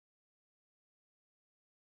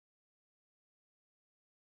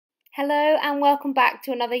Hello and welcome back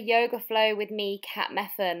to another yoga flow with me, Kat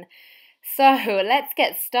Meffan. So let's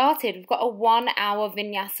get started. We've got a 1 hour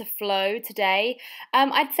Vinyasa flow today.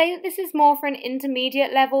 I'd say that this is more for an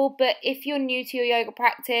intermediate level, but if you're new to your yoga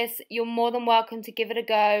practice, you're more than welcome to give it a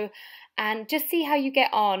go and just see how you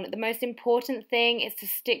get on. The most important thing is to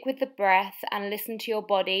stick with the breath and listen to your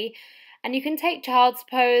body. And you can take child's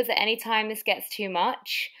pose at any time this gets too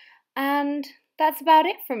much. And that's about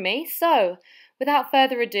it from me. So without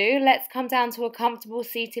further ado, let's come down to a comfortable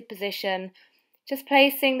seated position, just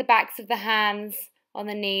placing the backs of the hands on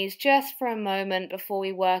the knees just for a moment before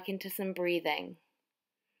we work into some breathing.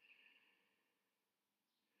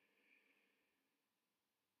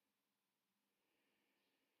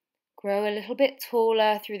 Grow a little bit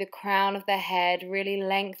taller through the crown of the head, really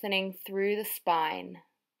lengthening through the spine.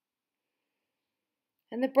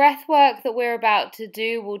 And the breath work that we're about to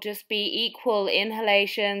do will just be equal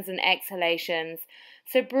inhalations and exhalations.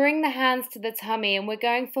 So bring the hands to the tummy and we're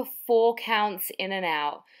going for 4 counts in and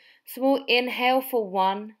out. So we'll inhale for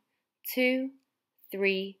 1, 2,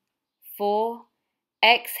 3, 4.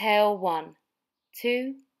 Exhale 1,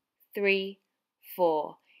 2, 3,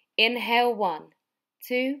 4. Inhale 1,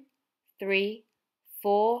 2, 3,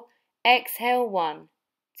 4. Exhale 1,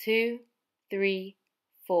 2, 3,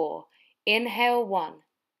 4. Inhale 1,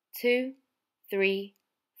 2, 3,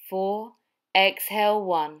 4. Exhale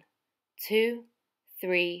 1, 2,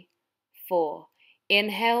 3, 4.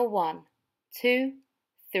 Inhale 1, 2,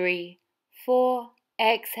 3, 4.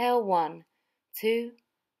 Exhale 1, 2,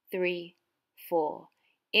 3, 4.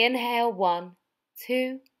 Inhale 1,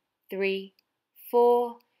 2, 3,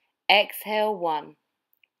 4. Exhale 1,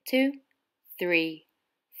 2, 3,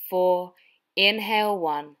 4. Inhale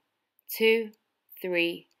 1, 2,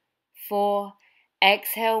 3, 4.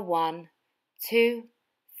 Exhale 1, 2,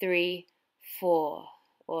 3, 4.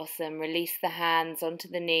 Awesome. Release the hands onto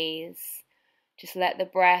the knees. Just let the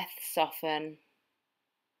breath soften.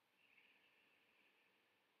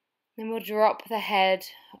 Then we'll drop the head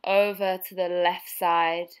over to the left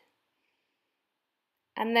side.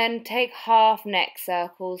 And then take half neck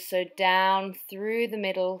circles, so down through the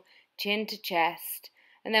middle, chin to chest.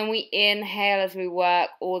 And then we inhale as we work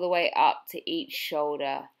all the way up to each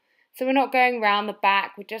shoulder. So we're not going round the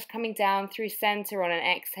back, we're just coming down through center on an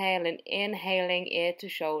exhale and inhaling ear to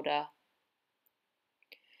shoulder.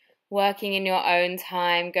 Working in your own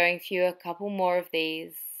time, going through a couple more of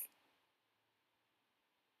these.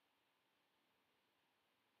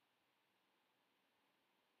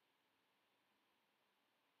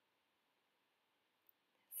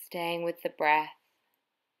 Staying with the breath.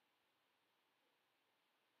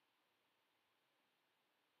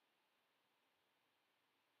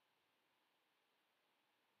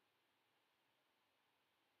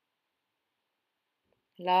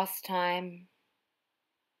 Last time.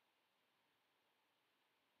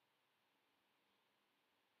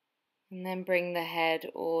 And then bring the head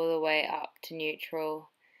all the way up to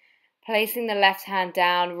neutral. Placing the left hand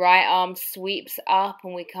down, right arm sweeps up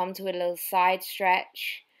and we come to a little side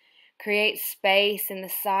stretch. Create space in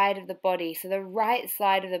the side of the body. So the right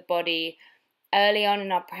side of the body, early on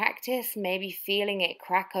in our practice, maybe feeling it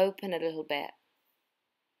crack open a little bit.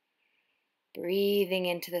 Breathing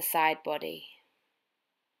into the side body.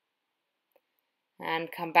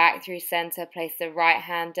 And come back through center, place the right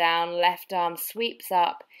hand down, left arm sweeps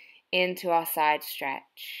up into our side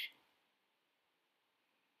stretch.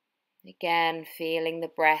 Again, feeling the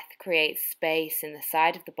breath create space in the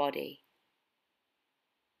side of the body.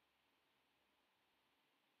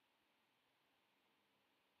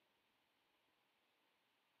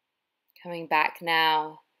 Coming back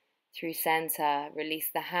now through center,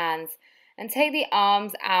 release the hands and take the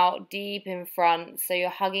arms out deep in front so you're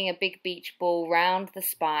hugging a big beach ball round the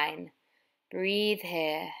spine. Breathe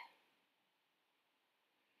here.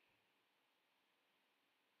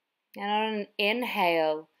 And on an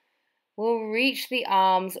inhale, we'll reach the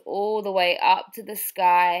arms all the way up to the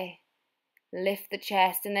sky. Lift the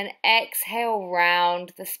chest and then exhale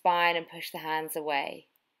round the spine and push the hands away.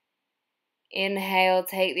 Inhale,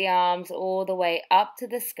 take the arms all the way up to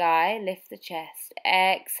the sky, lift the chest.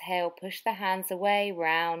 Exhale, push the hands away,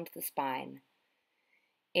 round the spine.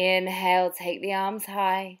 Inhale, take the arms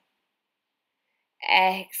high.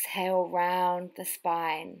 Exhale, round the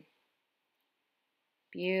spine.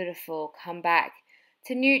 Beautiful. Come back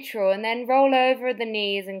to neutral and then roll over the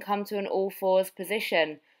knees and come to an all fours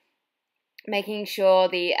position. Making sure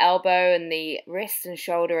the elbow and the wrist and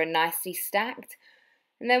shoulder are nicely stacked.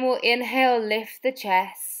 And then we'll inhale, lift the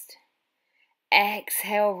chest.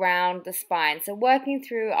 Exhale, round the spine. So working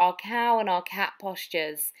through our cow and our cat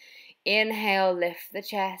postures. Inhale, lift the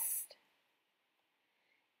chest.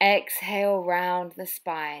 Exhale, round the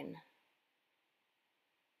spine.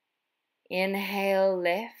 Inhale,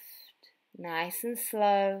 lift, nice and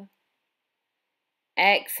slow.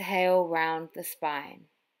 Exhale, round the spine.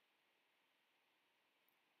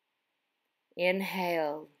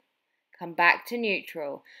 Inhale, come back to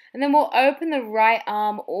neutral. And then we'll open the right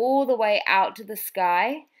arm all the way out to the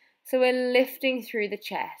sky. So we're lifting through the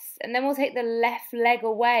chest. And then we'll take the left leg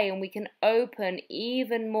away and we can open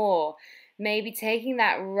even more. Maybe taking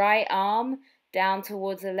that right arm down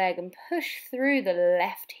towards the leg and push through the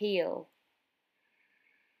left heel.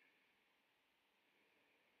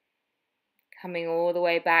 Coming all the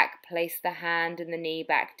way back, place the hand and the knee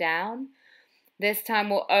back down. This time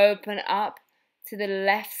we'll open up to the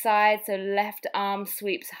left side, so left arm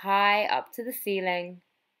sweeps high up to the ceiling.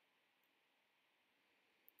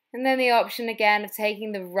 And then the option again of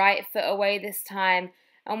taking the right foot away this time,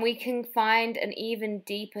 and we can find an even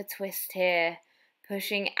deeper twist here,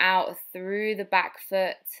 pushing out through the back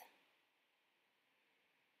foot,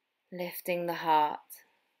 lifting the heart.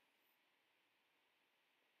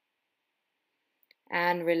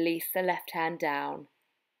 And release the left hand down.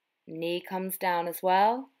 Knee comes down as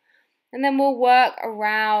well. And then we'll work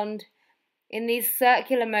around in these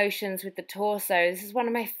circular motions with the torso. This is one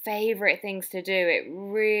of my favorite things to do. It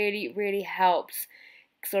really, really helps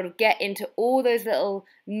sort of get into all those little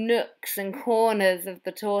nooks and corners of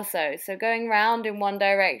the torso. So going round in one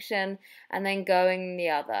direction and then going in the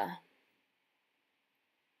other.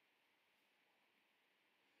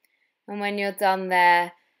 And when you're done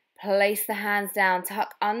there, place the hands down,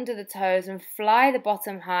 tuck under the toes and fly the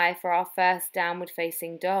bottom high for our first downward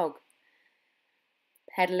facing dog.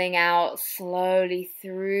 Pedaling out slowly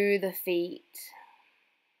through the feet.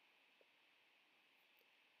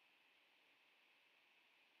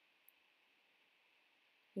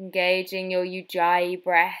 Engaging your Ujjayi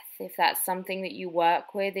breath if that's something that you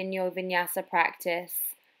work with in your Vinyasa practice.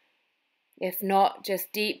 If not,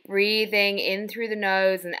 just deep breathing in through the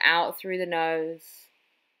nose and out through the nose.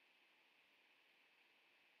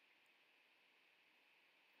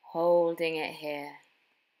 Holding it here.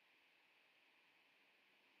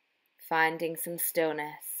 Finding some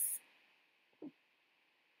stillness.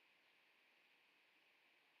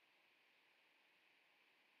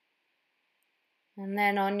 And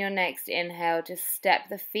then on your next inhale, just step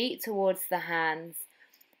the feet towards the hands.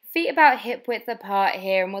 Feet about hip width apart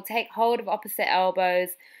here, and we'll take hold of opposite elbows.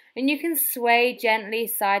 And you can sway gently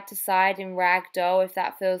side to side in ragdoll if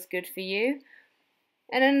that feels good for you.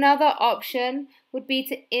 And another option would be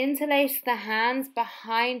to interlace the hands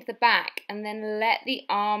behind the back and then let the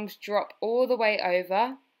arms drop all the way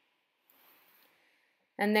over.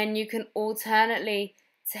 And then you can alternately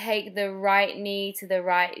take the right knee to the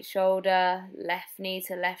right shoulder, left knee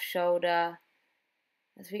to left shoulder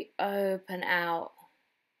as we open out.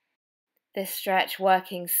 This stretch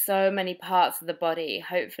working so many parts of the body.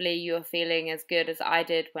 Hopefully you're feeling as good as I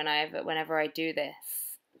did whenever I do this.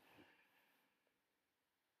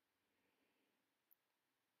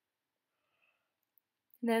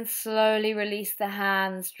 Then slowly release the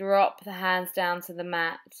hands, drop the hands down to the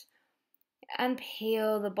mat, and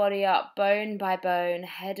peel the body up bone by bone,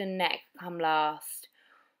 head and neck come last,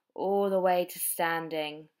 all the way to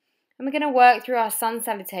standing. And we're going to work through our sun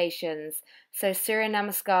salutations, so Surya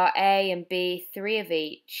Namaskar A and B, 3 of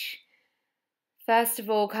each. First of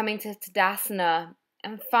all, coming to Tadasana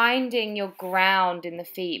and finding your ground in the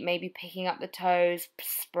feet, maybe picking up the toes,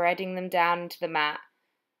 spreading them down into the mat.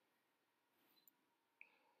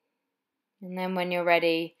 And then when you're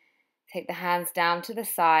ready, take the hands down to the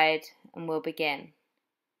side and we'll begin.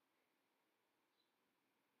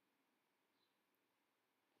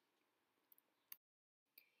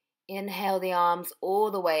 Inhale the arms all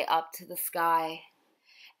the way up to the sky.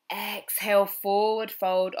 Exhale, forward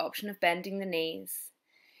fold, option of bending the knees.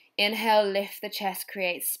 Inhale, lift the chest,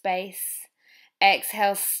 create space.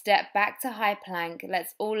 Exhale, step back to high plank.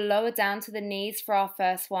 Let's all lower down to the knees for our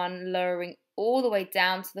first one, lowering all the way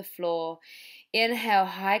down to the floor. Inhale,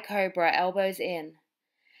 high cobra, elbows in.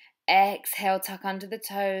 Exhale, tuck under the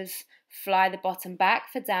toes, fly the bottom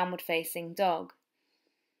back for downward facing dog.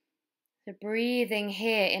 So breathing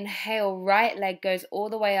here, inhale, right leg goes all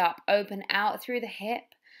the way up, open out through the hip.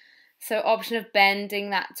 So option of bending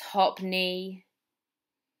that top knee.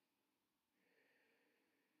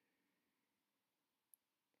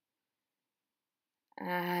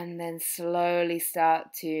 And then slowly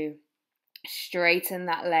start to straighten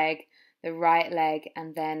that leg, the right leg,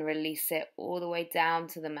 and then release it all the way down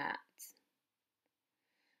to the mat.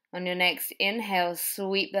 On your next inhale,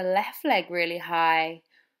 sweep the left leg really high.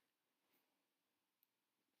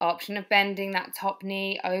 Option of bending that top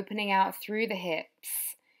knee, opening out through the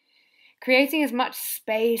hips. creating as much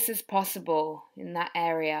space as possible in that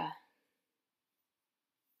area.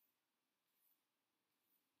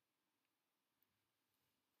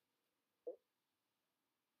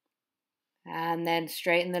 And then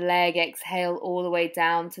straighten the leg, exhale all the way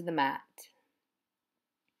down to the mat.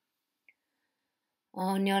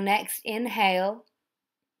 On your next inhale,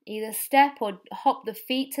 either step or hop the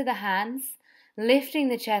feet to the hands, lifting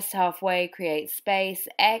the chest halfway, create space.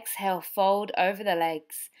 Exhale, fold over the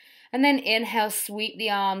legs. And then inhale, sweep the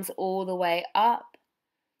arms all the way up.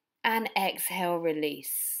 And exhale,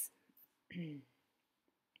 release.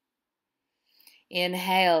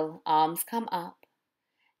 Inhale, arms come up.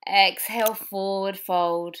 Exhale, forward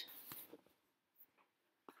fold.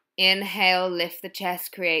 Inhale, lift the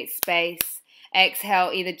chest, create space.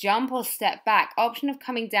 Exhale, either jump or step back. Option of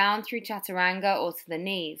coming down through chaturanga or to the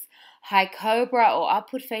knees. High cobra or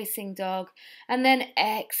upward facing dog. And then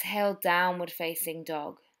exhale, downward facing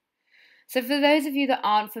dog. So for those of you that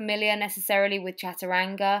aren't familiar necessarily with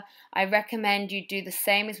chaturanga, I recommend you do the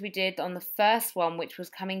same as we did on the first one, which was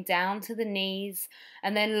coming down to the knees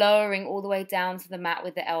and then lowering all the way down to the mat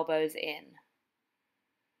with the elbows in.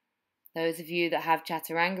 Those of you that have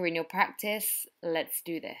chaturanga in your practice, let's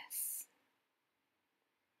do this.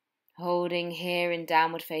 Holding here in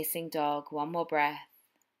downward facing dog, one more breath.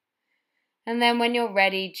 And then when you're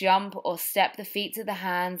ready, jump or step the feet to the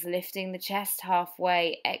hands, lifting the chest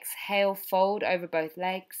halfway. Exhale, fold over both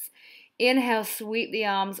legs. Inhale, sweep the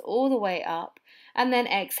arms all the way up. And then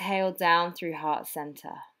exhale down through heart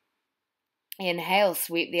center. Inhale,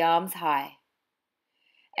 sweep the arms high.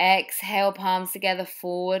 Exhale, palms together,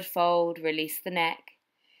 forward fold, release the neck.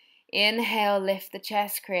 Inhale, lift the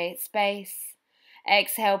chest, create space.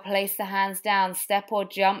 Exhale, place the hands down, step or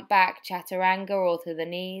jump back, chaturanga or to the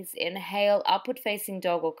knees. Inhale, upward facing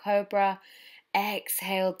dog or cobra.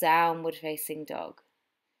 Exhale, downward facing dog.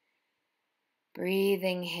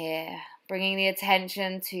 Breathing here, bringing the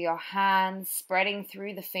attention to your hands, spreading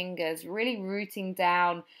through the fingers, really rooting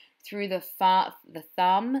down through the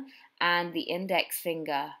thumb and the index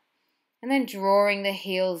finger, and then drawing the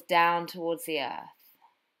heels down towards the earth.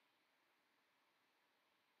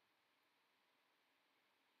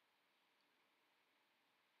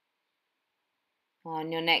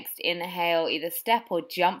 On your next inhale, either step or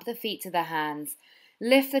jump the feet to the hands.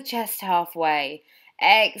 Lift the chest halfway.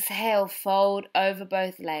 Exhale, fold over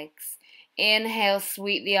both legs. Inhale,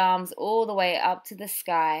 sweep the arms all the way up to the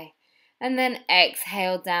sky. And then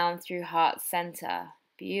exhale down through heart center.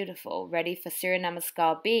 Beautiful. Ready for Surya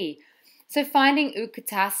Namaskar B. So finding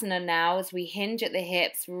Utkatasana now as we hinge at the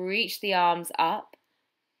hips, reach the arms up.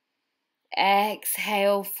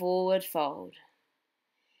 Exhale, forward fold.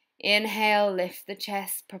 Inhale, lift the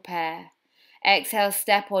chest, prepare. Exhale,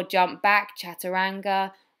 step or jump back,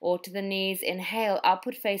 chaturanga or to the knees. Inhale,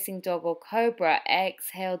 upward facing dog or cobra.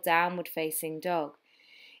 Exhale, downward facing dog.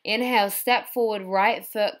 Inhale, step forward, right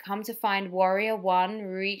foot, come to find warrior one,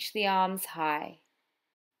 reach the arms high.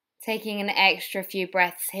 Taking an extra few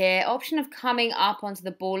breaths here. Option of coming up onto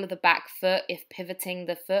the ball of the back foot if pivoting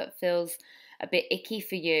the foot feels a bit icky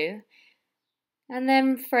for you. And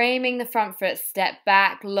then framing the front foot, step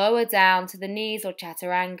back, lower down to the knees or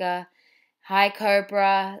chaturanga, high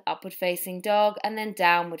cobra, upward facing dog, and then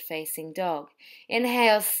downward facing dog.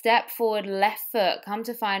 Inhale, step forward, left foot, come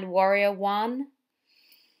to find warrior one,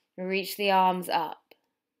 reach the arms up.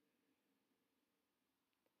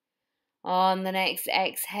 On the next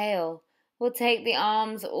exhale, we'll take the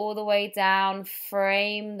arms all the way down,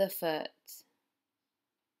 frame the foot.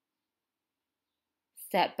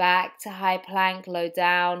 Step back to high plank, low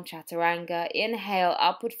down, chaturanga. Inhale,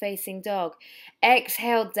 upward facing dog.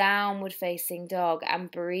 Exhale, downward facing dog.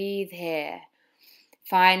 And breathe here.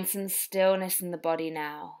 Find some stillness in the body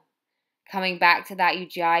now. Coming back to that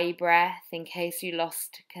Ujjayi breath in case you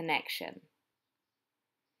lost connection.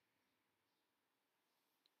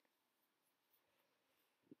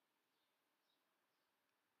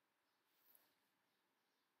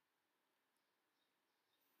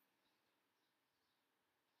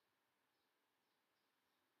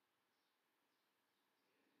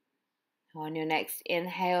 On your next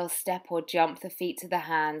inhale, step or jump the feet to the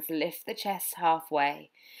hands, lift the chest halfway.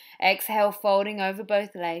 Exhale, folding over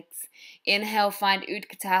both legs. Inhale, find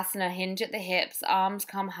Utkatasana, hinge at the hips, arms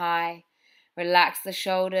come high. Relax the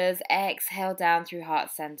shoulders, exhale down through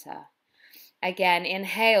heart center. Again,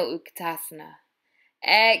 inhale, Utkatasana.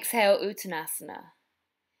 Exhale, Uttanasana.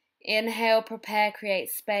 Inhale, prepare, create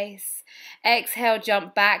space. Exhale,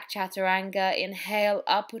 jump back, chaturanga. Inhale,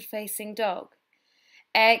 upward facing dog.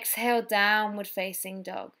 Exhale, downward facing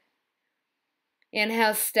dog.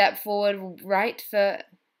 Inhale, step forward, right foot.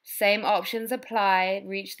 Same options apply.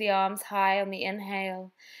 Reach the arms high on the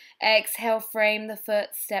inhale. Exhale, frame the foot,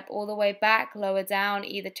 step all the way back, lower down,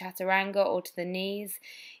 either chaturanga or to the knees.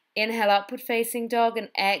 Inhale, upward facing dog, and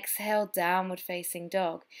exhale, downward facing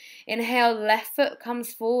dog. Inhale, left foot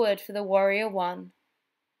comes forward for the warrior one.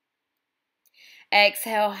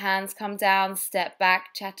 Exhale, hands come down, step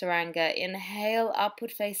back, chaturanga. Inhale,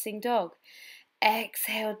 upward facing dog.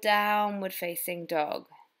 Exhale, downward facing dog.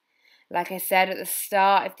 Like I said at the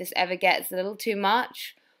start, if this ever gets a little too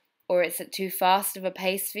much or it's at too fast of a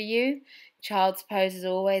pace for you, child's pose is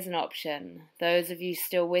always an option. Those of you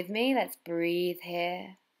still with me, let's breathe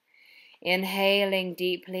here. Inhaling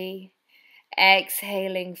deeply,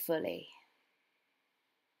 exhaling fully.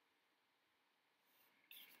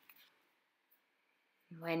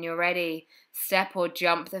 When you're ready, step or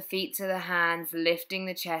jump the feet to the hands, lifting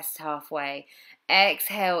the chest halfway.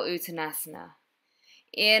 Exhale, Uttanasana.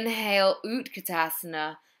 Inhale,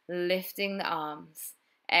 Utkatasana, lifting the arms.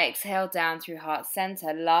 Exhale, down through heart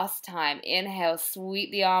center. Last time, inhale,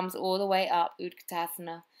 sweep the arms all the way up,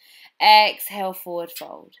 Utkatasana. Exhale, forward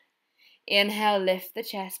fold. Inhale, lift the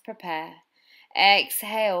chest, prepare.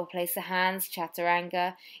 Exhale, place the hands,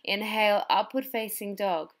 chaturanga. Inhale, upward facing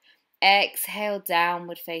dog. Exhale,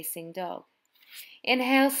 downward facing dog.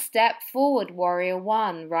 Inhale, step forward, warrior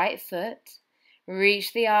one, right foot.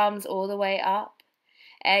 Reach the arms all the way up.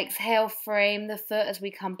 Exhale, frame the foot as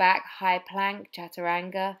we come back, high plank,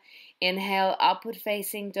 chaturanga. Inhale, upward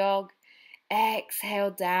facing dog.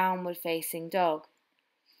 Exhale, downward facing dog.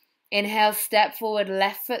 Inhale, step forward,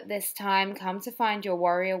 left foot this time. Come to find your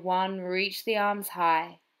warrior one. Reach the arms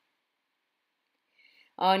high.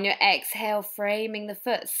 On your exhale, framing the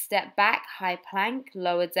foot, step back, high plank,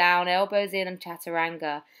 lower down, elbows in and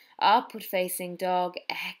chaturanga. Upward facing dog,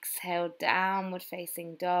 exhale, downward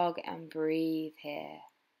facing dog, and breathe here.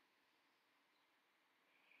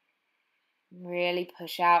 Really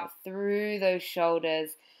push out through those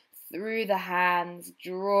shoulders, through the hands,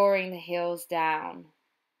 drawing the heels down.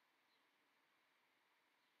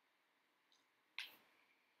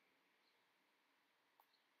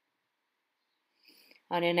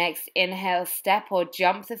 On your next inhale, step or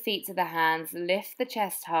jump the feet to the hands, lift the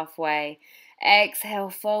chest halfway. Exhale,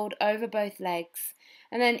 fold over both legs.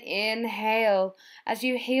 And then inhale as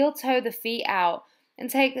you heel toe the feet out and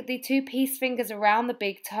take the two peace fingers around the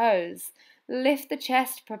big toes. Lift the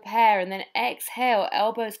chest, prepare, and then exhale,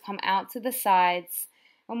 elbows come out to the sides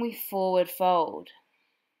and we forward fold.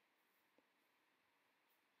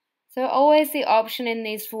 So always the option in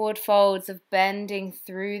these forward folds of bending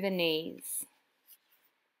through the knees.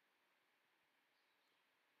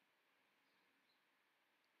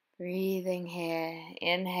 Breathing here,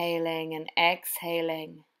 inhaling and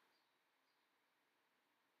exhaling.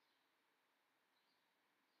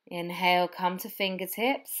 Inhale, come to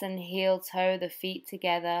fingertips and heel toe the feet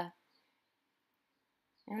together.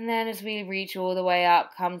 And then as we reach all the way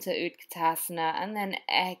up, come to Utkatasana and then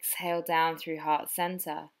exhale down through heart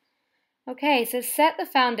center. Okay, so set the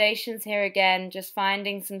foundations here again, just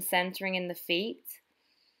finding some centering in the feet.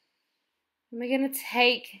 And we're going to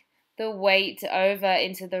take the weight over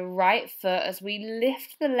into the right foot as we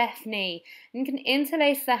lift the left knee. And you can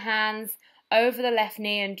interlace the hands over the left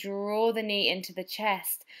knee and draw the knee into the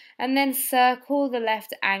chest. And then circle the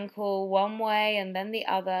left ankle one way and then the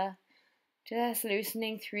other, just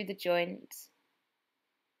loosening through the joints.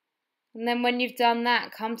 And then when you've done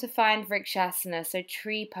that, come to find Vrikshasana, so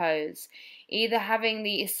tree pose, either having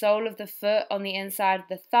the sole of the foot on the inside of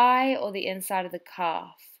the thigh or the inside of the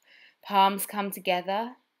calf. Palms come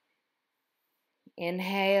together.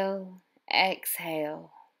 Inhale,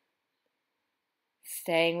 exhale.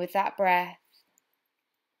 Staying with that breath.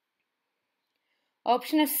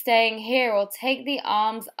 Option of staying here or take the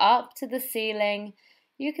arms up to the ceiling.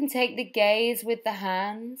 You can take the gaze with the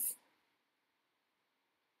hands.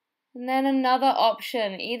 And then another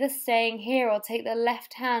option, either staying here or take the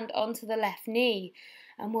left hand onto the left knee.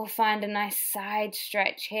 And we'll find a nice side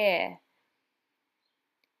stretch here.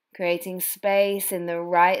 Creating space in the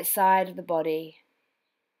right side of the body.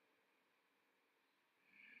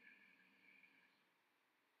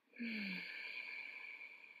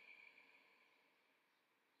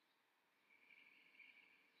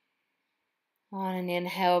 On an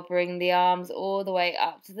inhale, bring the arms all the way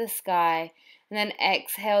up to the sky, and then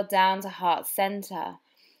exhale down to heart center.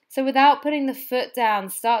 So without putting the foot down,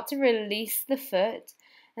 start to release the foot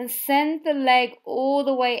and send the leg all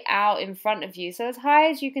the way out in front of you. So as high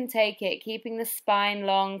as you can take it, keeping the spine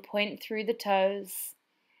long, point through the toes.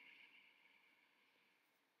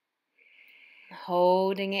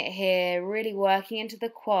 Holding it here, really working into the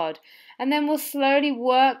quad. And then we'll slowly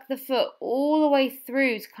work the foot all the way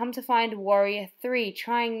through to come to find Warrior 3,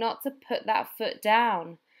 trying not to put that foot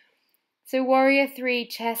down. So Warrior 3,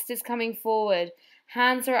 chest is coming forward,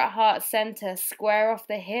 hands are at heart center, square off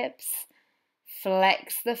the hips,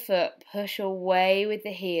 flex the foot, push away with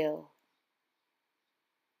the heel.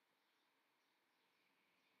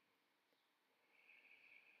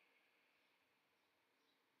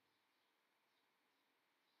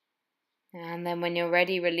 And then when you're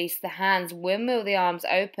ready, release the hands, windmill the arms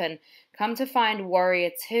open, come to find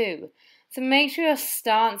Warrior 2. So make sure your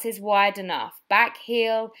stance is wide enough. Back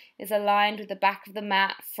heel is aligned with the back of the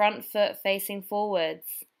mat, front foot facing forwards.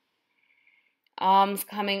 Arms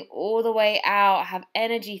coming all the way out, have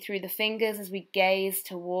energy through the fingers as we gaze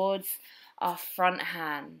towards our front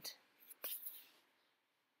hand.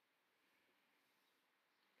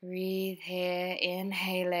 Breathe here,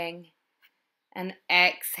 inhaling and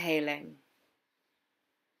exhaling.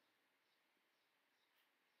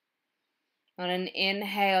 On an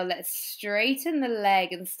inhale, let's straighten the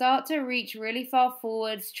leg and start to reach really far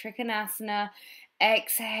forwards, Trikonasana.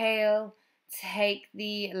 Exhale, take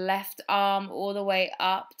the left arm all the way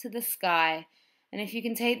up to the sky. And if you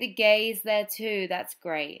can take the gaze there too, that's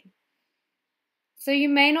great. So you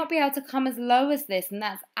may not be able to come as low as this, and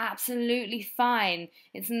that's absolutely fine.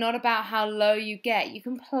 It's not about how low you get. You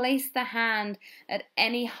can place the hand at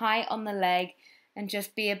any height on the leg and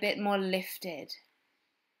just be a bit more lifted.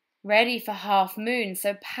 Ready for half moon,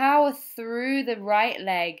 so power through the right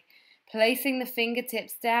leg, placing the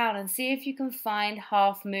fingertips down, and see if you can find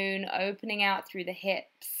half moon opening out through the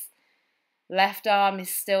hips. Left arm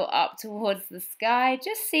is still up towards the sky.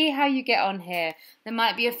 Just see how you get on here. There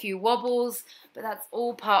might be a few wobbles, but that's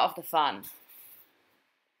all part of the fun.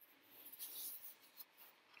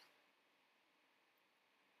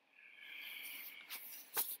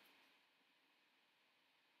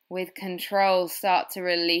 With control, start to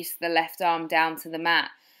release the left arm down to the mat.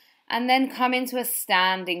 And then come into a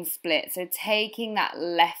standing split. So taking that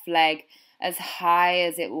left leg as high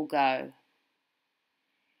as it will go.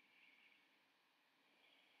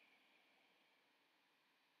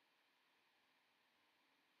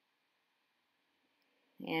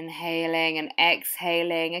 Inhaling and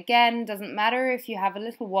exhaling. Again, doesn't matter if you have a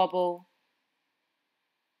little wobble.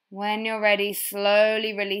 When you're ready,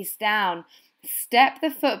 slowly release down. Step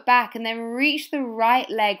the foot back and then reach the right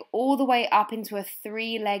leg all the way up into a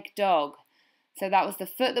 3-leg dog. So that was the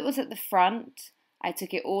foot that was at the front. I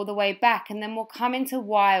took it all the way back, and then we'll come into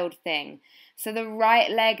Wild Thing. So the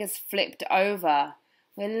right leg is flipped over.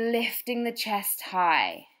 We're lifting the chest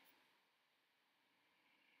high.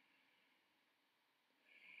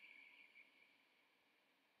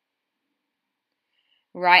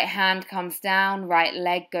 Right hand comes down, right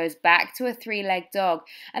leg goes back to a 3-leg dog.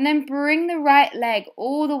 And then bring the right leg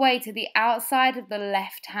all the way to the outside of the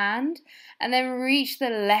left hand. And then reach the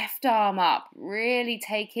left arm up, really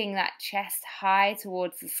taking that chest high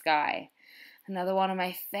towards the sky. Another one of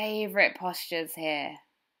my favorite postures here.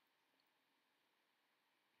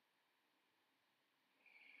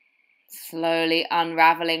 Slowly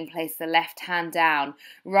unraveling, place the left hand down.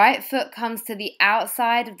 Right foot comes to the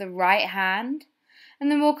outside of the right hand. And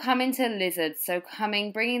then we'll come into lizard, so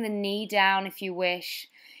bringing the knee down if you wish,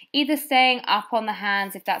 either staying up on the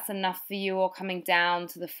hands if that's enough for you, or coming down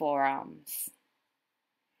to the forearms.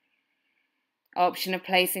 Option of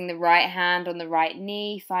placing the right hand on the right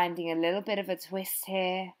knee, finding a little bit of a twist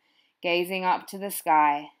here, gazing up to the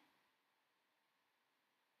sky.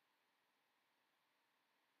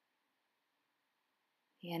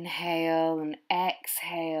 Inhale and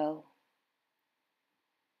exhale.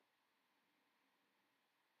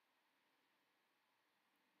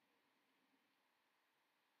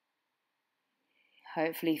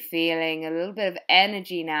 Hopefully feeling a little bit of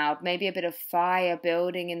energy now, maybe a bit of fire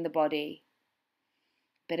building in the body,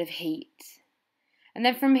 a bit of heat. And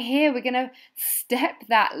then from here, we're going to step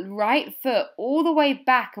that right foot all the way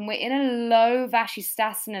back, and we're in a low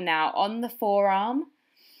Vashisthasana now on the forearm.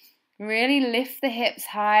 Really lift the hips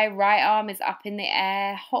high, right arm is up in the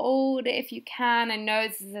air. Hold it if you can. I know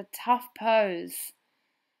this is a tough pose.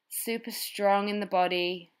 Super strong in the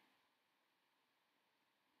body.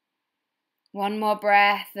 One more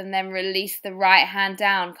breath, and then release the right hand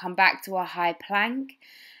down. Come back to a high plank,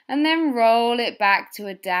 and then roll it back to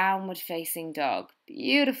a downward facing dog.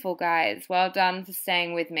 Beautiful, guys. Well done for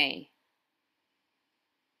staying with me.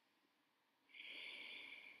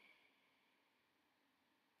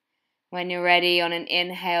 When you're ready, on an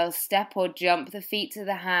inhale, step or jump the feet to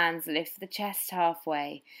the hands, lift the chest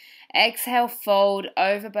halfway. Exhale, fold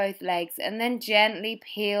over both legs, and then gently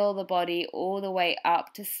peel the body all the way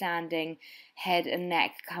up to standing. Head and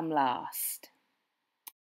neck come last.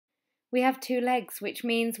 We have 2 legs, which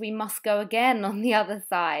means we must go again on the other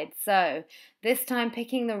side. So this time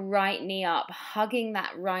picking the right knee up, hugging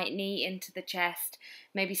that right knee into the chest,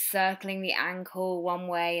 maybe circling the ankle one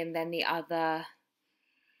way and then the other.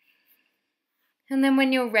 And then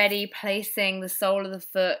when you're ready, placing the sole of the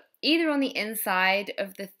foot either on the inside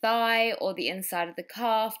of the thigh or the inside of the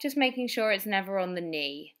calf, just making sure it's never on the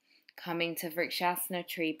knee. Coming to Vrikshasana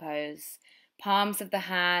tree pose. Palms of the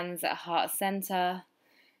hands at heart center.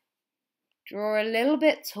 Draw a little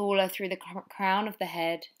bit taller through the crown of the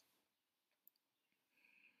head.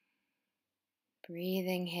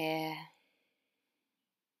 Breathing here.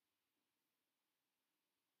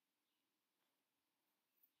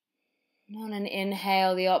 On an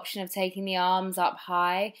inhale, the option of taking the arms up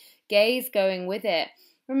high, gaze going with it.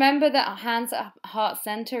 Remember that hands at heart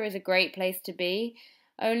center is a great place to be.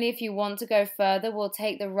 Only if you want to go further, we'll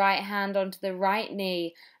take the right hand onto the right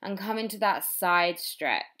knee and come into that side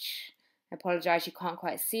stretch. I apologize, you can't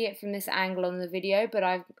quite see it from this angle on the video, but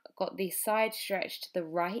I've got the side stretch to the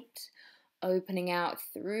right, opening out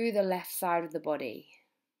through the left side of the body.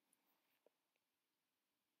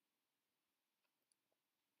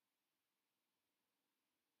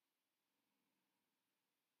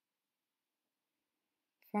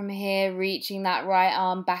 From here, reaching that right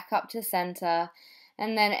arm back up to center,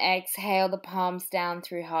 and then exhale the palms down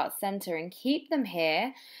through heart center and keep them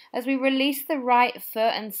here as we release the right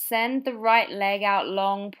foot and send the right leg out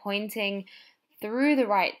long, pointing through the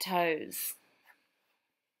right toes.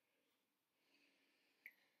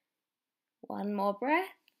 One more breath.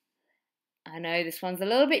 I know this one's a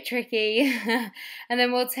little bit tricky. And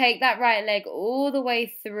then we'll take that right leg all the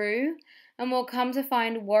way through and we'll come to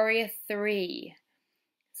find warrior 3.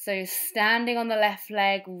 So standing on the left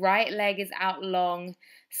leg, right leg is out long,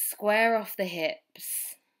 square off the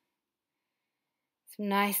hips. Some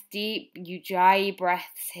nice deep Ujjayi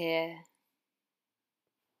breaths here.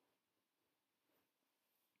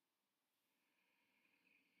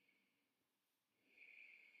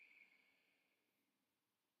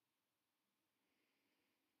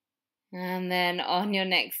 And then on your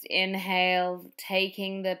next inhale,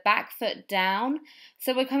 taking the back foot down.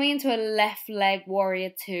 So we're coming into a left leg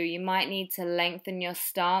warrior 2. You might need to lengthen your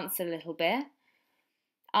stance a little bit.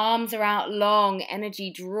 Arms are out long,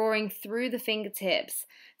 energy drawing through the fingertips,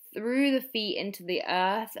 through the feet into the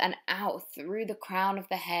earth and out through the crown of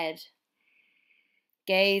the head.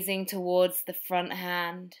 Gazing towards the front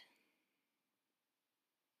hand.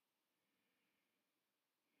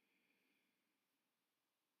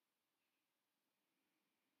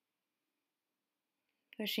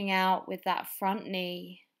 Pushing out with that front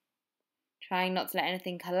knee. Trying not to let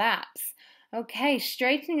anything collapse. Okay,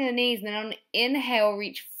 straightening the knees, and then on inhale,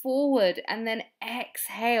 reach forward, and then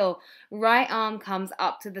exhale. Right arm comes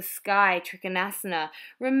up to the sky, Trikonasana.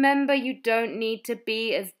 Remember, you don't need to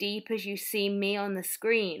be as deep as you see me on the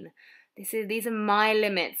screen. These are my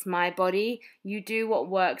limits, my body. You do what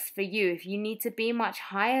works for you. If you need to be much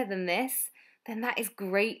higher than this, then that is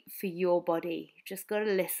great for your body. You've just got to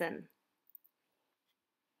listen.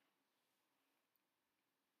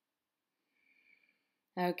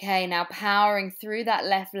 Okay, now powering through that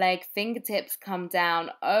left leg, fingertips come down,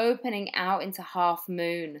 opening out into half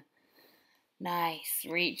moon. Nice,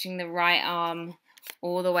 reaching the right arm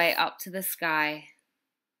all the way up to the sky.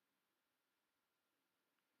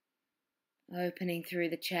 Opening through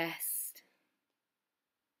the chest.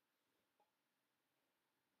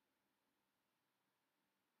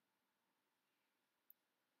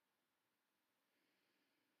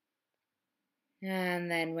 And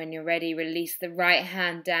then when you're ready, release the right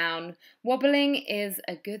hand down. Wobbling is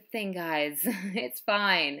a good thing, guys. It's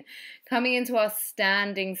fine. Coming into our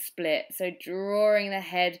standing split. So drawing the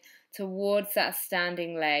head towards that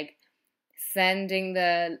standing leg. Sending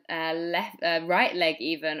the right leg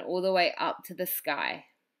even all the way up to the sky.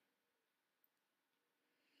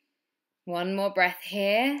 One more breath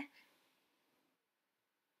here.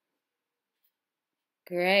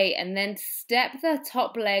 Great, and then step the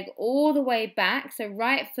top leg all the way back, so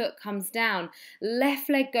right foot comes down, left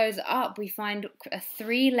leg goes up, we find a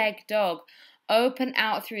 3-leg dog. Open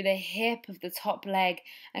out through the hip of the top leg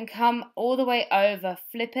and come all the way over,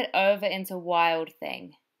 flip it over into wild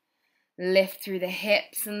thing. Lift through the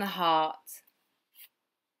hips and the heart.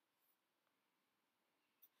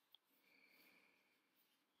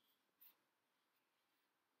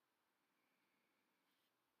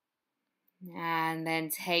 And then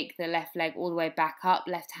take the left leg all the way back up,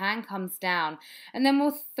 left hand comes down. And then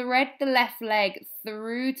we'll thread the left leg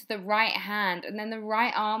through to the right hand, and then the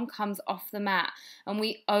right arm comes off the mat, and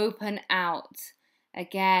we open out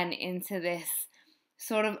again into this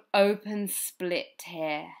sort of open split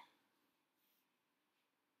here.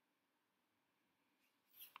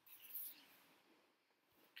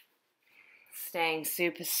 Staying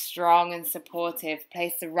super strong and supportive.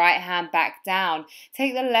 Place the right hand back down.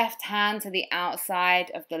 Take the left hand to the outside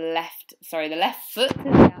of the left foot to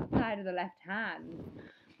the outside of the left hand.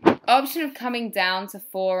 Option of coming down to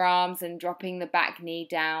forearms and dropping the back knee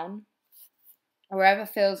down. Wherever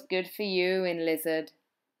feels good for you in lizard.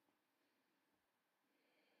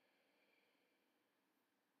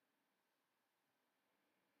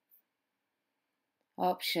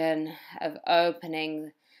 Option of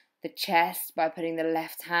opening the chest by putting the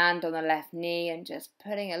left hand on the left knee and just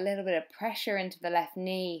putting a little bit of pressure into the left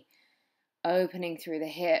knee, opening through the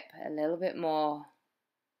hip a little bit more.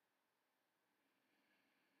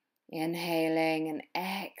 Inhaling and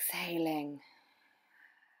exhaling.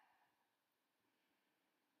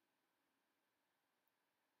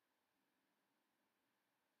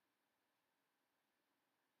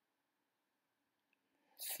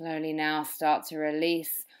 Slowly now start to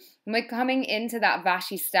release. And we're coming into that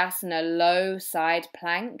Vashisthasana, low side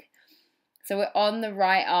plank. So we're on the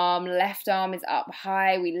right arm, left arm is up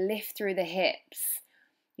high, we lift through the hips.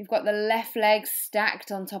 You've got the left leg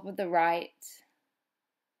stacked on top of the right.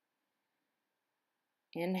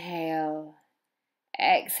 Inhale,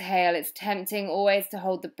 exhale. It's tempting always to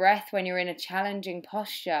hold the breath when you're in a challenging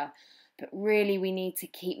posture, but really we need to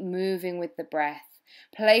keep moving with the breath.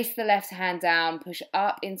 Place the left hand down, push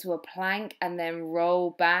up into a plank, and then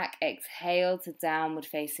roll back. Exhale to downward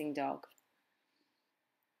facing dog.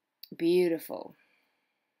 Beautiful.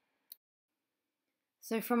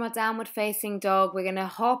 So from a downward facing dog, we're going to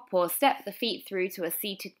hop or step the feet through to a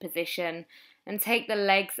seated position and take the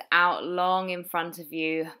legs out long in front of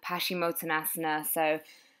you, Paschimottanasana. So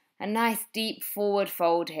a nice deep forward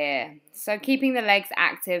fold here. So keeping the legs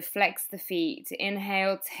active, flex the feet.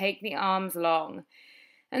 Inhale, take the arms long.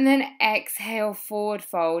 And then exhale, forward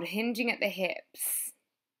fold, hinging at the hips.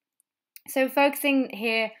 So focusing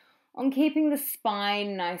here on keeping the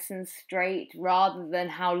spine nice and straight rather than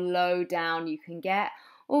how low down you can get.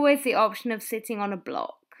 Always the option of sitting on a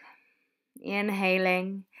block.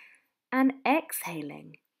 Inhaling and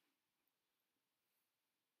exhaling.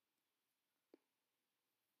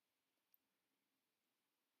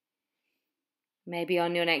 Maybe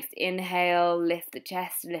on your next inhale, lift the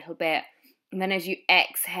chest a little bit. And then as you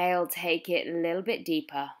exhale, take it a little bit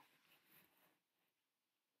deeper.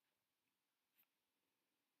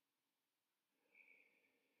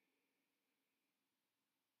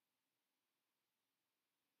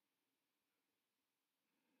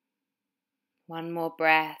 One more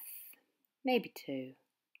breath, maybe two,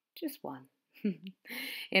 just one.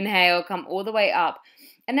 Inhale, come all the way up.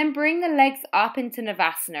 And then bring the legs up into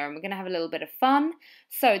Navasana, and we're going to have a little bit of fun.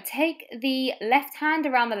 So take the left hand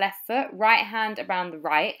around the left foot, right hand around the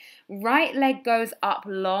right. Right leg goes up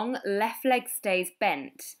long, left leg stays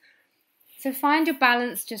bent. So find your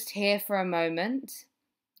balance just here for a moment.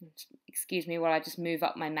 Excuse me while I just move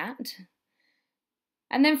up my mat.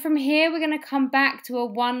 And then from here, we're going to come back to a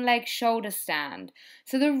one-leg shoulder stand.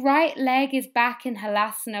 So the right leg is back in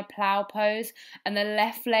Halasana plow pose, and the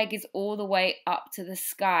left leg is all the way up to the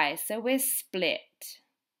sky. So we're split.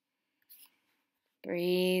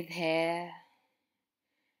 Breathe here.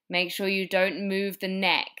 Make sure you don't move the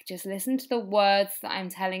neck. Just listen to the words that I'm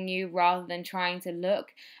telling you rather than trying to look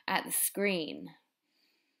at the screen.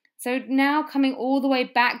 So now coming all the way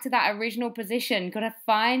back to that original position, got to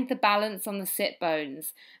find the balance on the sit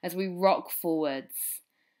bones as we rock forwards.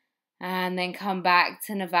 And then come back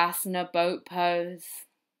to Navasana, boat pose.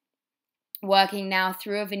 Working now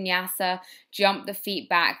through a Vinyasa, jump the feet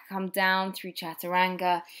back, come down through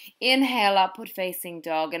Chaturanga. Inhale, upward facing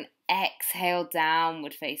dog, and exhale,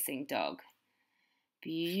 downward facing dog.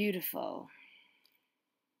 Beautiful.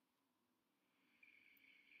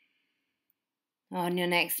 On your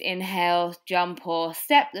next inhale, jump or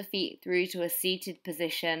step the feet through to a seated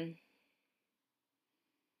position.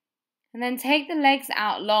 And then take the legs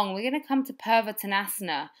out long. We're going to come to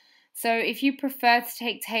Purvottanasana. So if you prefer to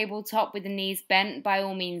take tabletop with the knees bent, by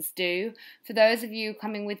all means do. For those of you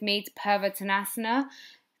coming with me to Purvottanasana,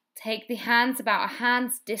 take the hands about a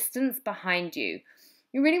hand's distance behind you.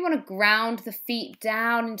 You really want to ground the feet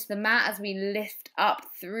down into the mat as we lift up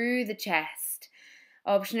through the chest.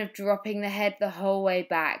 Option of dropping the head the whole way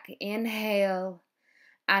back. Inhale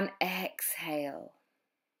and exhale.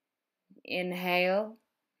 Inhale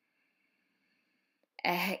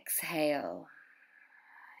exhale.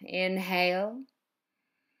 Inhale.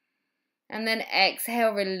 And then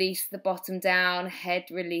exhale, release the bottom down, head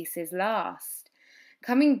releases last.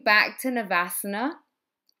 Coming back to Navasana.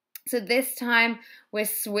 So this time we're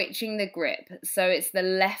switching the grip. So it's the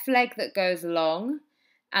left leg that goes long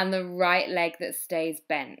and the right leg that stays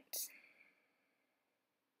bent.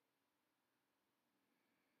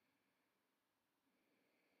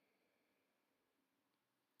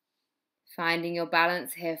 Finding your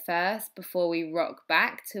balance here first before we rock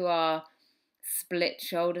back to our split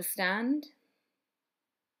shoulder stand.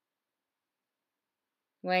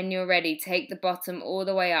 When you're ready, take the bottom all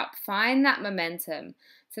the way up. Find that momentum.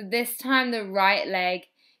 So this time the right leg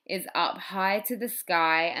is up high to the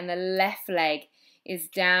sky and the left leg is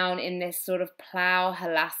down in this sort of plow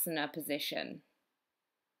halasana position.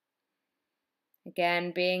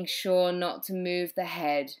 Again, being sure not to move the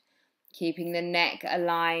head, keeping the neck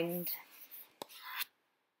aligned.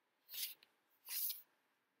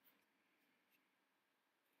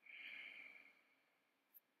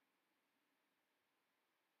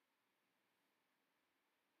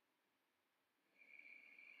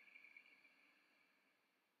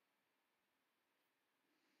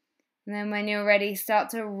 And then when you're ready, start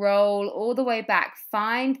to roll all the way back.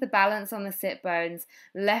 Find the balance on the sit bones.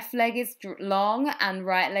 Left leg is long and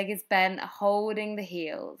right leg is bent, holding the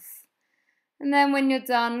heels. And then when you're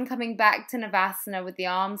done, coming back to Navasana with the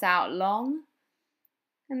arms out long.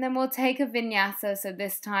 And then we'll take a Vinyasa, so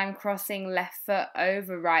this time crossing left foot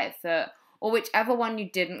over right foot, or whichever one you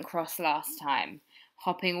didn't cross last time.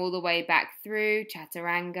 Hopping all the way back through,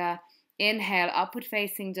 Chaturanga. Inhale, upward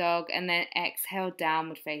facing dog, and then exhale,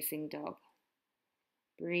 downward facing dog.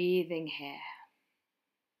 Breathing here.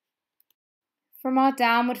 From our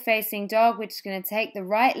downward facing dog, we're just going to take the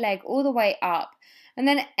right leg all the way up, and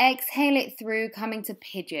then exhale it through, coming to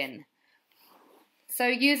pigeon. So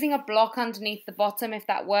using a block underneath the bottom if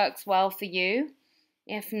that works well for you.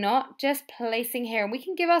 If not, just placing here, and we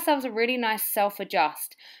can give ourselves a really nice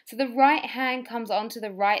self-adjust. So the right hand comes onto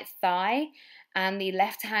the right thigh, and the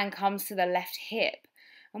left hand comes to the left hip.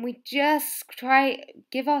 And we just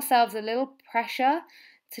give ourselves a little pressure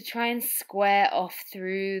to try and square off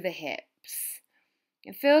through the hips.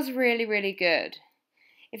 It feels really, really good.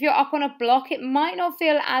 If you're up on a block, it might not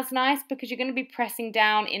feel as nice because you're going to be pressing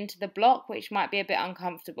down into the block, which might be a bit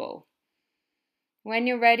uncomfortable. When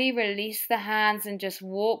you're ready, release the hands and just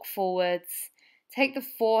walk forwards. Take the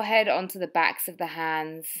forehead onto the backs of the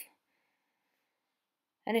hands.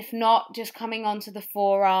 And if not, just coming onto the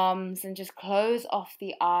forearms and just close off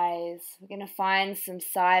the eyes. We're going to find some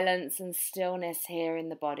silence and stillness here in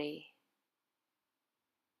the body.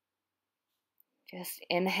 Just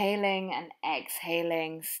inhaling and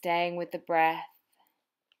exhaling, staying with the breath.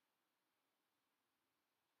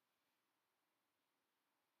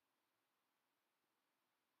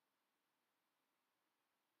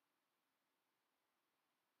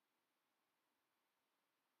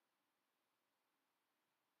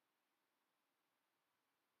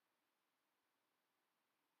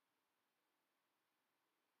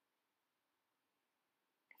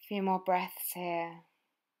 A few more breaths here.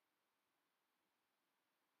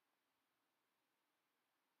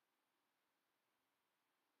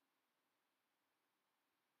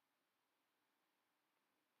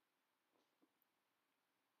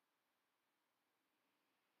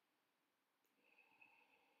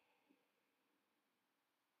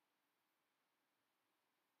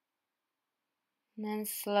 And then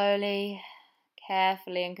slowly,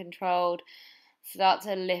 carefully and controlled, start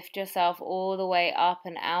to lift yourself all the way up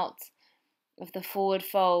and out of the forward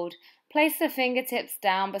fold. Place the fingertips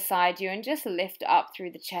down beside you and just lift up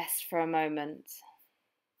through the chest for a moment.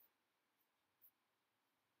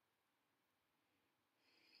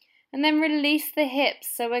 And then release the hips.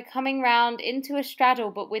 So we're coming round into a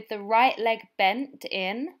straddle, but with the right leg bent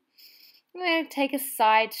in. We're going to take a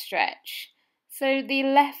side stretch. So the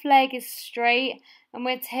left leg is straight and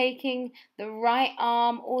we're taking the right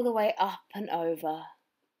arm all the way up and over.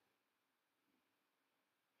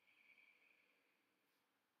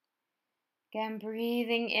 Again,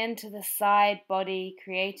 breathing into the side body,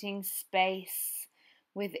 creating space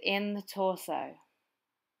within the torso.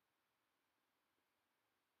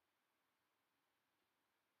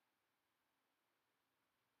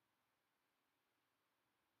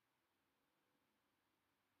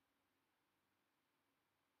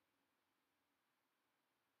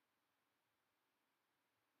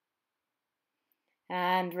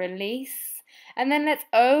 And release. And then let's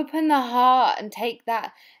open the heart and take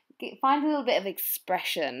that, find a little bit of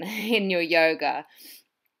expression in your yoga.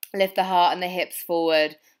 Lift the heart and the hips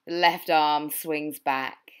forward, the left arm swings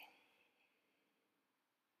back.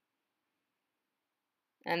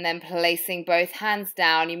 And then placing both hands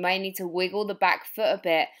down, you might need to wiggle the back foot a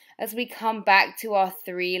bit as we come back to our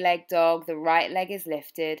 3-leg dog. The right leg is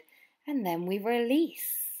lifted, and then we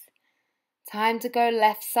release. Time to go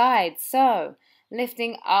left side. So,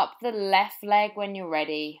 lifting up the left leg when you're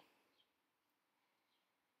ready.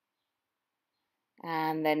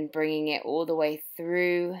 And then bringing it all the way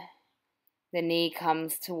through. The knee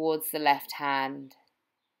comes towards the left hand.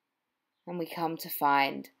 And we come to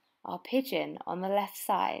find our pigeon on the left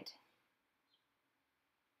side.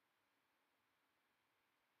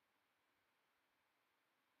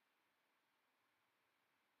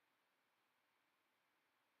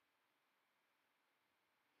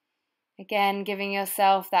 Again, giving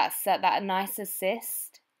yourself that nice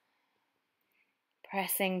assist.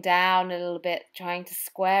 Pressing down a little bit, trying to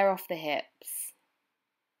square off the hips.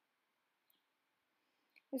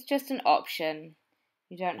 It's just an option.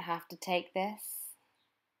 You don't have to take this.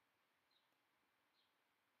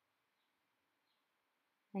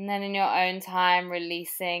 And then in your own time,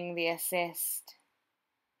 releasing the assist.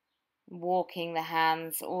 Walking the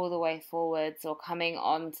hands all the way forwards or coming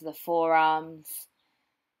onto the forearms.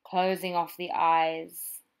 Closing off the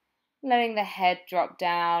eyes. Letting the head drop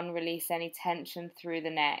down, release any tension through the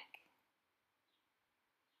neck.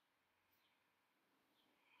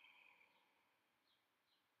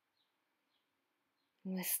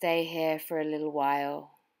 We'll stay here for a little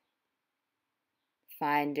while,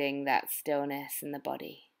 finding that stillness in the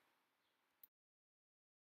body.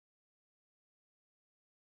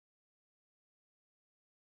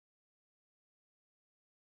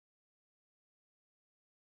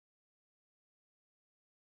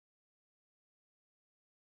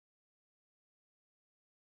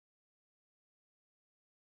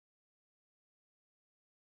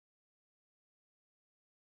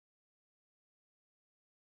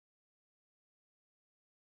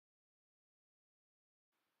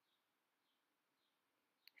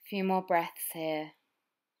 A few more breaths here.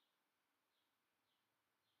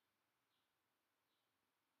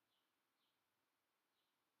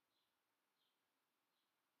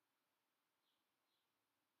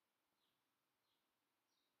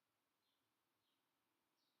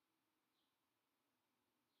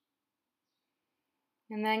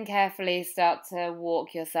 And then carefully start to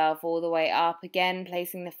walk yourself all the way up, again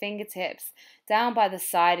placing the fingertips down by the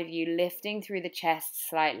side of you, lifting through the chest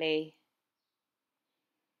slightly.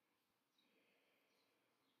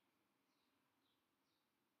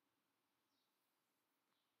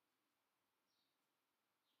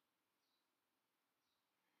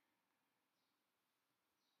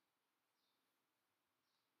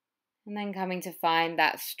 And then coming to find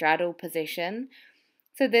that straddle position.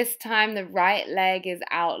 So this time the right leg is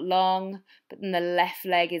out long, but then the left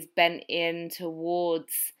leg is bent in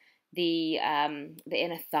towards the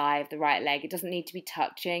inner thigh of the right leg. It doesn't need to be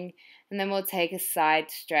touching. And then we'll take a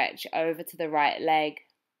side stretch over to the right leg.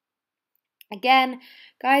 Again,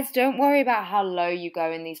 guys, don't worry about how low you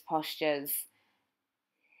go in these postures.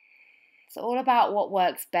 It's all about what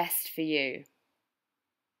works best for you.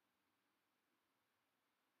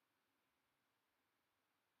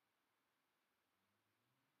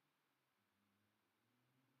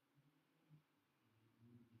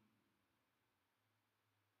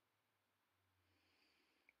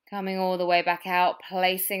 Coming all the way back out,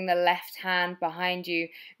 placing the left hand behind you,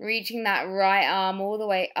 reaching that right arm all the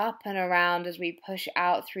way up and around as we push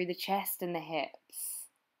out through the chest and the hips.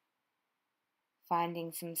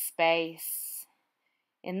 Finding some space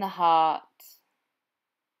in the heart.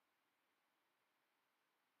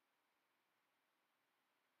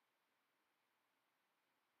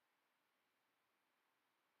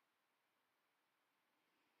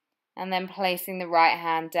 And then placing the right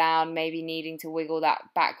hand down, maybe needing to wiggle that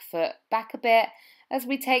back foot back a bit as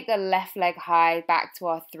we take the left leg high back to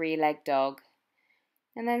our 3-leg dog.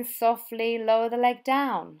 And then softly lower the leg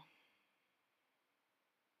down.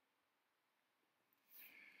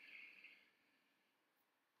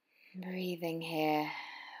 Breathing here.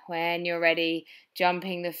 When you're ready,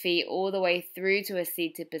 jumping the feet all the way through to a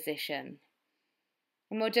seated position.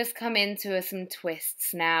 And we'll just come into some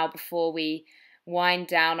twists now before we wind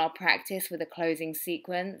down our practice with a closing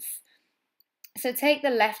sequence. So take the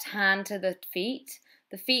left hand to the feet.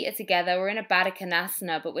 The feet are together. We're in a Baddha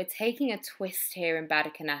Konasana, but we're taking a twist here in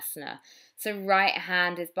Baddha Konasana. So right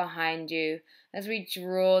hand is behind you as we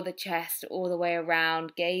draw the chest all the way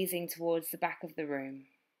around, gazing towards the back of the room.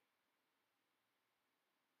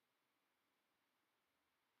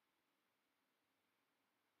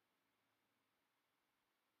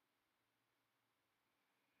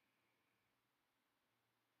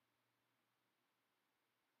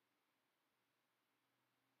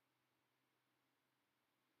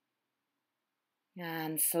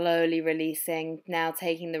 And slowly releasing. Now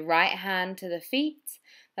taking the right hand to the feet.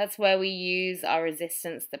 That's where we use our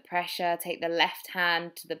resistance, the pressure. Take the left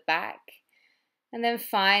hand to the back. And then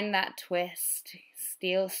find that twist.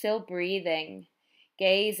 Still breathing.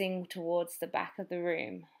 Gazing towards the back of the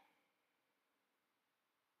room.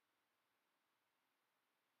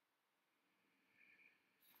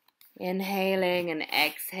 Inhaling and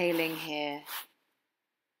exhaling here.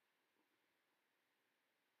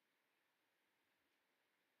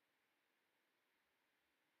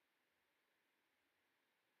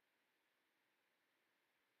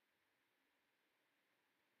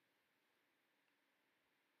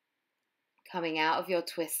 Coming out of your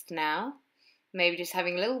twist now. Maybe just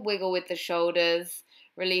having a little wiggle with the shoulders.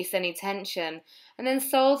 Release any tension. And then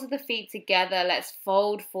soles of the feet together. Let's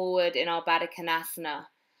fold forward in our Baddha Konasana.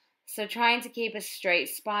 So trying to keep a straight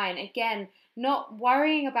spine. Again, not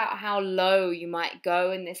worrying about how low you might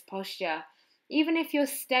go in this posture. Even if you're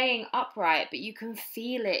staying upright, but you can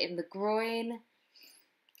feel it in the groin,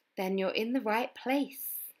 then you're in the right place.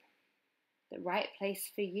 The right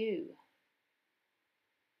place for you.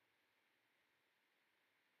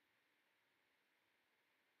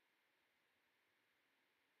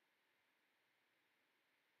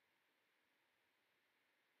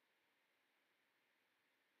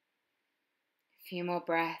 A few more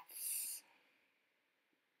breaths.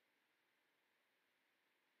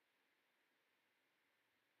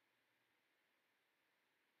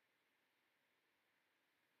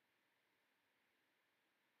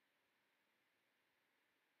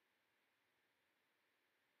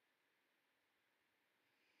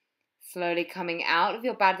 Slowly coming out of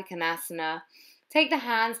your Baddha Konasana, take the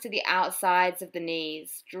hands to the outsides of the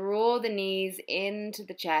knees. Draw the knees into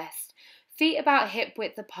the chest. Feet about hip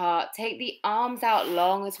width apart. Take the arms out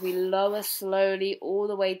long as we lower slowly all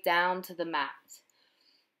the way down to the mat.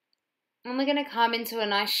 And we're going to come into a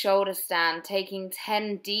nice shoulder stand, taking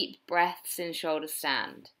 10 deep breaths in shoulder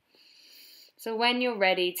stand. So when you're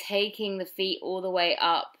ready, taking the feet all the way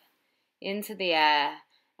up into the air.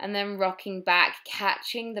 And then rocking back,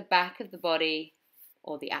 catching the back of the body,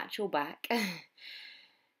 or the actual back.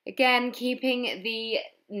 Again, keeping the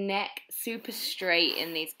neck super straight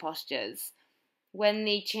in these postures. When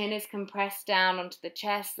the chin is compressed down onto the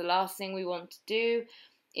chest, the last thing we want to do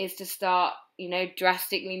is to start,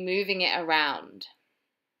 drastically moving it around.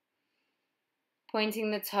 Pointing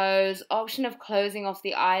the toes, option of closing off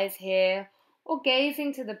the eyes here, or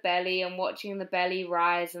gazing to the belly and watching the belly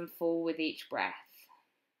rise and fall with each breath.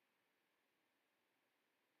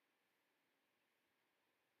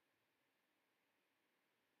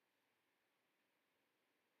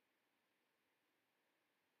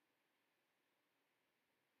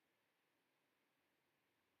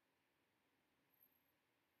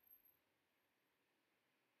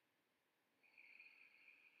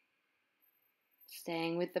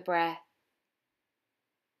 Staying with the breath.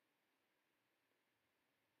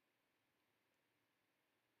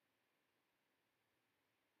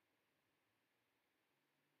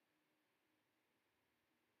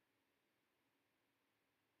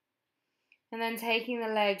 And then taking the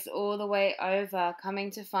legs all the way over,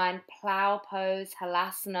 coming to find plow pose,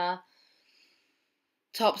 halasana.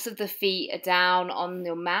 Tops of the feet are down on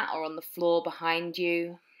your mat or on the floor behind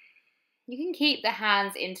you. You can keep the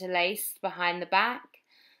hands interlaced behind the back.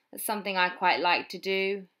 That's something I quite like to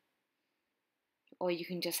do. Or you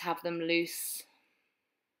can just have them loose.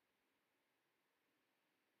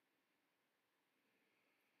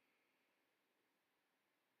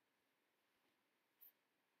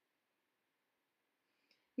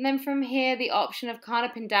 And then from here, the option of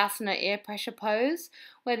Kanapindasana ear pressure pose,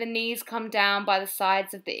 where the knees come down by the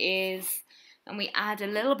sides of the ears and we add a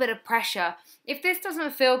little bit of pressure. If this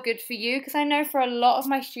doesn't feel good for you, because I know for a lot of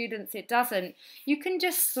my students it doesn't, you can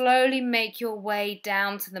just slowly make your way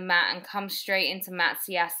down to the mat and come straight into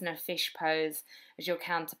Matsyasana fish pose as your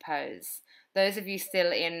counter pose. Those of you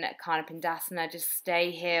still in Kanapindasana, just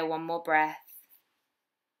stay here, one more breath.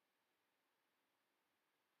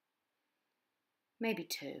 Maybe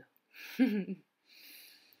two.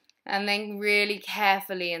 And then really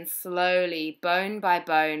carefully and slowly, bone by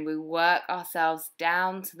bone, we work ourselves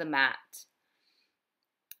down to the mat.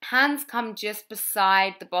 Hands come just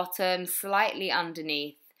beside the bottom, slightly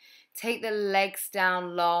underneath. Take the legs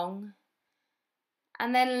down long.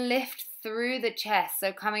 And then lift through the chest.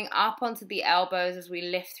 So coming up onto the elbows as we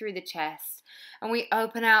lift through the chest. And we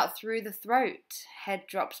open out through the throat. Head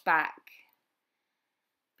drops back.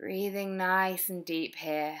 Breathing nice and deep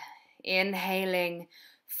here. Inhaling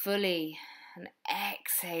fully and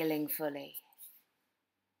exhaling fully.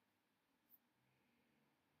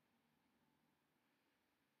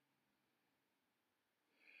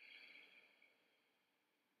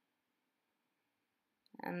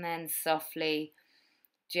 And then softly,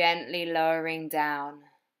 gently lowering down.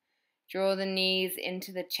 Draw the knees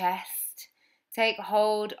into the chest. Take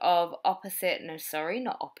hold of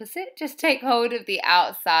just take hold of the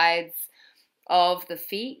outsides of the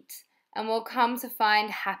feet, and we'll come to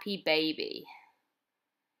find happy baby.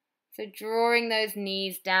 So drawing those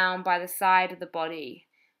knees down by the side of the body,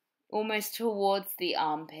 almost towards the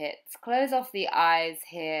armpits. Close off the eyes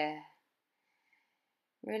here.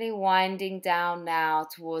 Really winding down now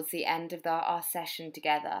towards the end of our session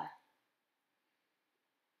together.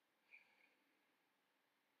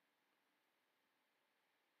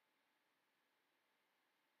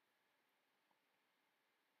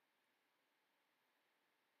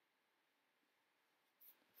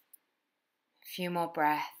 A few more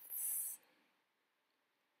breaths.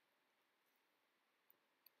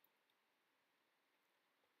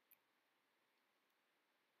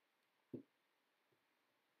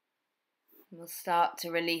 We'll start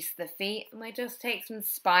to release the feet, and we just take some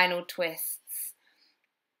spinal twists.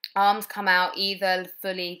 Arms come out either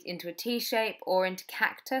fully into a T shape or into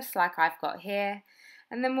cactus like I've got here.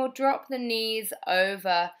 And then we'll drop the knees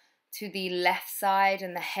over to the left side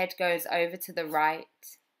and the head goes over to the right.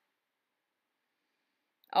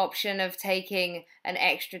 Option of taking an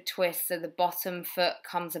extra twist so the bottom foot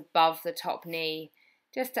comes above the top knee,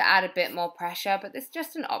 just to add a bit more pressure, but it's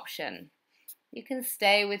just an option. You can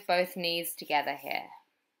stay with both knees together here.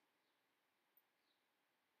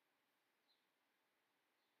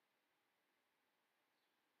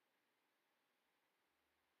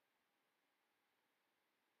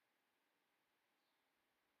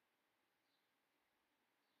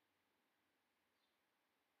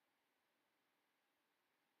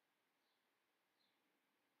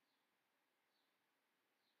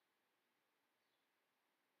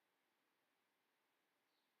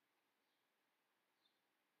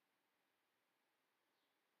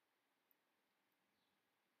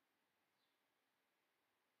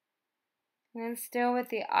 And still with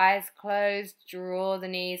the eyes closed, draw the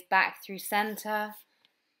knees back through center.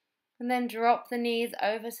 And then drop the knees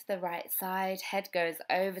over to the right side, head goes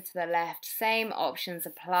over to the left. Same options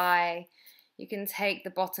apply. You can take the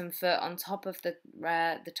bottom foot on top of the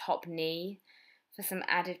top knee for some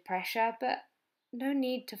added pressure, but no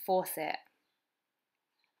need to force it.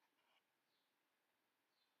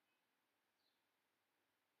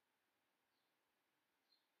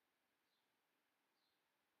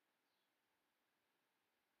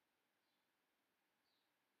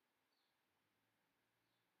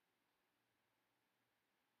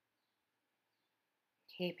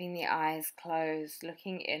 Keeping the eyes closed,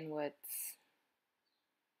 looking inwards.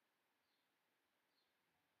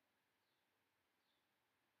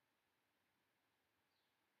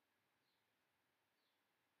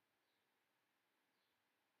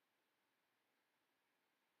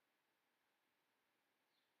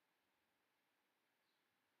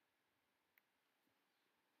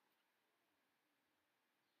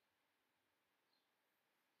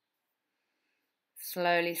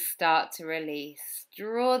 Slowly start to release.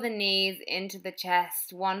 Draw the knees into the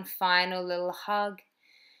chest. One final little hug.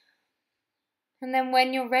 And then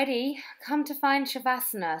when you're ready, come to find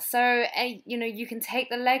Shavasana. So, you can take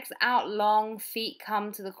the legs out long, feet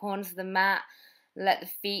come to the corners of the mat, let the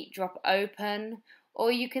feet drop open.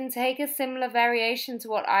 Or you can take a similar variation to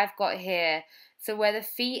what I've got here. So where the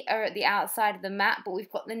feet are at the outside of the mat, but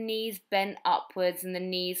we've got the knees bent upwards and the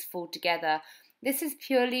knees fall together. This is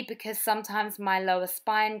purely because sometimes my lower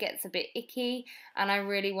spine gets a bit icky and I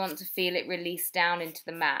really want to feel it release down into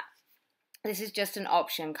the mat. This is just an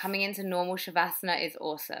option. Coming into normal Shavasana is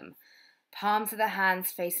awesome. Palms of the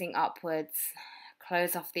hands facing upwards.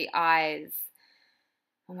 Close off the eyes.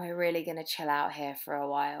 And we're really going to chill out here for a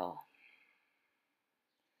while.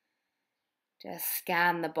 Just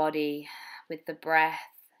scan the body with the breath.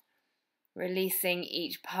 Releasing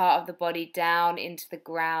each part of the body down into the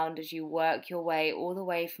ground as you work your way all the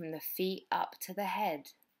way from the feet up to the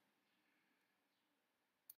head.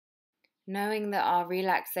 Knowing that our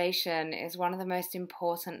relaxation is one of the most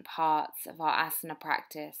important parts of our asana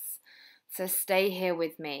practice. So stay here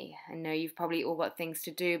with me. I know you've probably all got things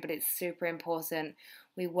to do, but it's super important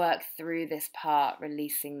we work through this part,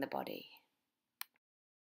 releasing the body.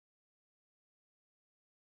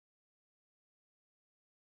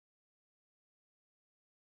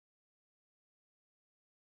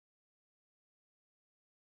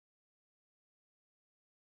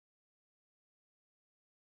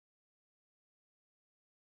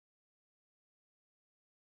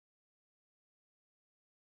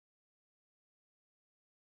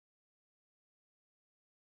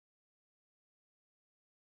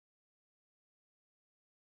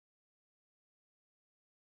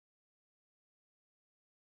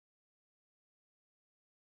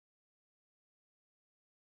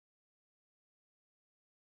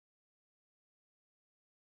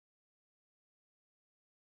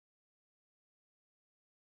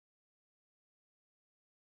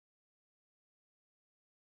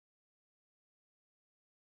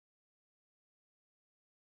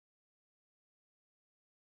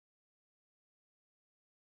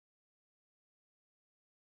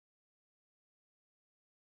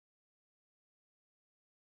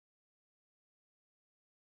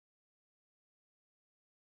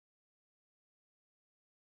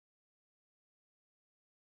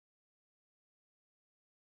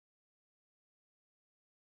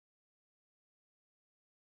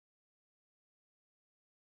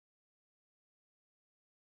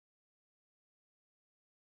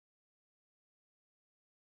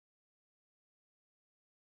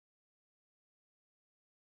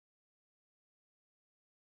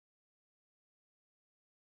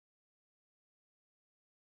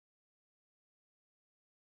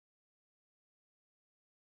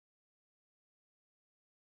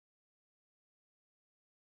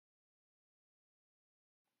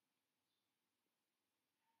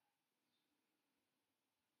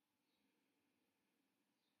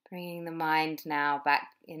 Bringing the mind now back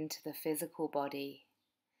into the physical body.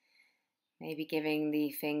 Maybe giving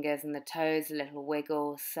the fingers and the toes a little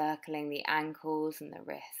wiggle, circling the ankles and the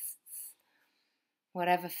wrists.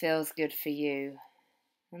 Whatever feels good for you.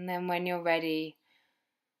 And then when you're ready,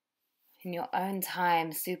 in your own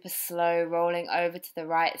time, super slow, rolling over to the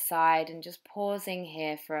right side and just pausing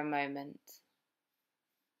here for a moment.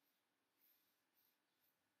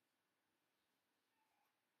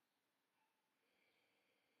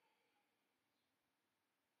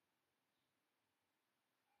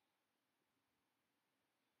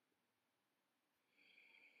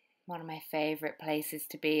 One of my favorite places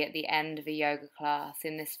to be at the end of a yoga class,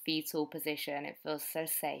 in this fetal position. It feels so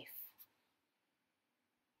safe.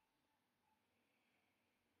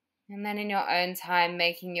 And then in your own time,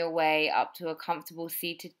 making your way up to a comfortable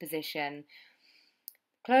seated position.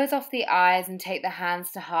 Close off the eyes and take the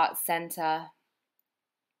hands to heart center.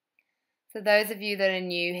 For those of you that are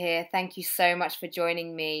new here, thank you so much for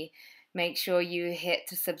joining me. Make sure you hit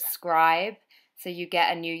to subscribe so you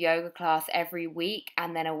get a new yoga class every week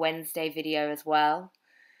and then a Wednesday video as well.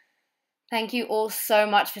 Thank you all so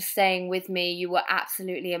much for staying with me. You were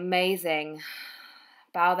absolutely amazing.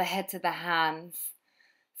 Bow the head to the hands.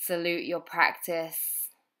 Salute your practice.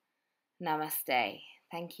 Namaste.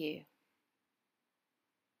 Thank you.